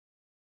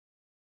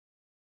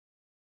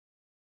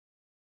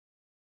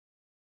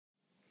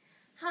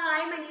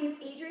Hi, my name is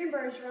Adrienne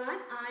Bergeron.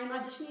 I'm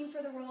auditioning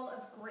for the role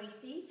of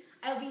Gracie.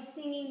 I'll be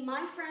singing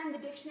My Friend, the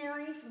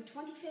Dictionary from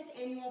 25th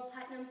Annual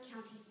Putnam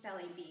County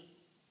Spelling Bee.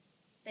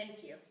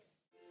 Thank you.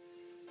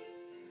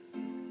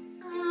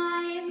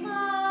 I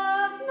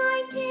love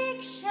my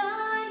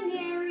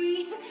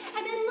dictionary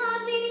and I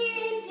love the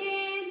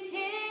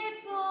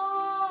indented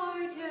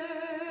border.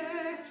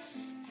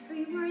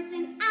 Every word's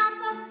in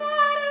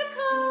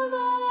alphabetical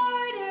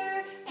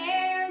order,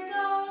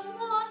 ergo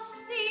lost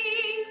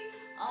things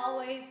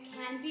always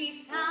can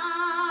be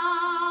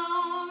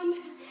found.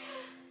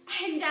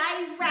 And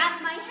I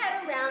wrap my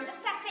head around the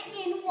fact that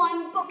in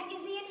one book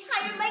is the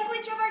entire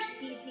language of our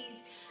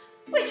species,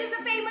 which is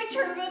a favorite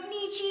term of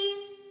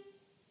Nietzsche's.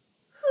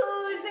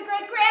 Who's the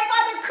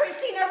great-grandfather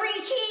Christina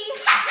Ricci?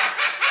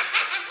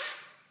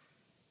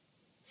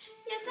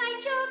 Yes, I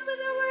joke, but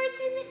the words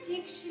in the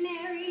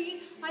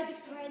dictionary are the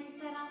friends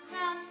that I'll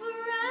have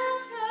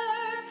forever,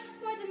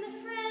 more than the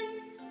friends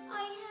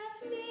I have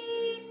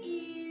made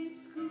in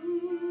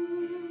school.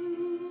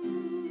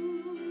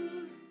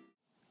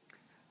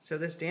 So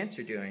this dance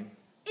you're doing?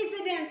 It's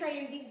a dance I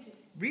invented.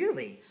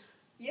 Really?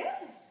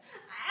 Yes.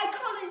 I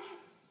call it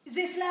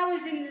The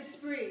Flowers in the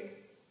Spring.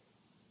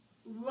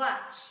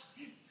 Watch.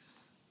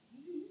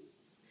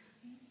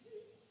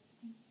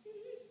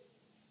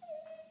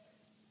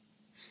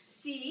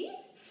 See,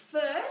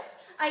 first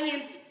I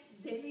am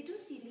the little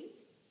city,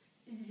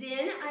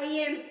 then I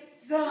am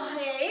the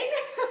rain,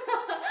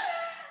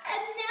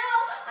 and now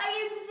I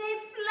am the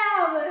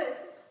flowers,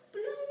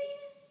 blooming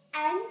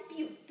and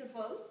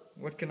beautiful.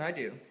 What can I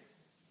do?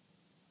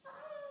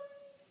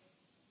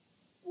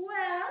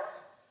 Well,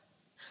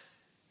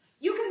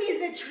 you can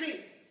be the tree.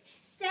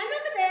 Stand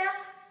over there,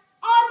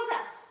 arms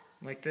up.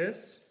 Like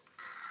this?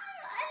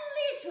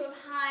 A little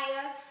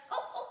higher.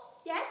 Oh,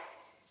 yes.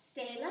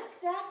 Stay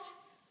like that.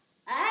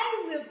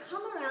 I will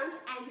come around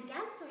and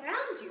dance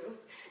around you.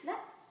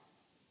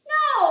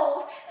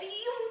 No!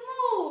 You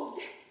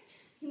moved.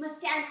 You must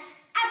stand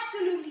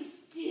absolutely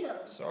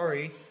still.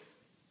 Sorry.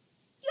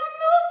 You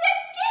moved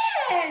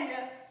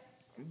again!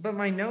 But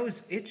my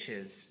nose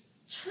itches.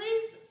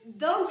 Trees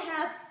don't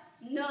have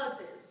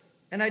noses.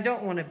 And I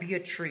don't want to be a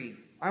tree.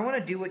 I want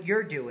to do what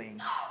you're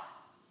doing.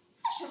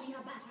 Angelina,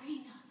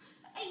 Ballerina,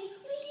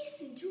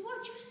 listen to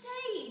what you're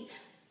saying.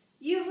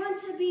 You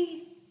want to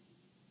be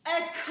a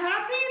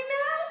copy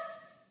mouse?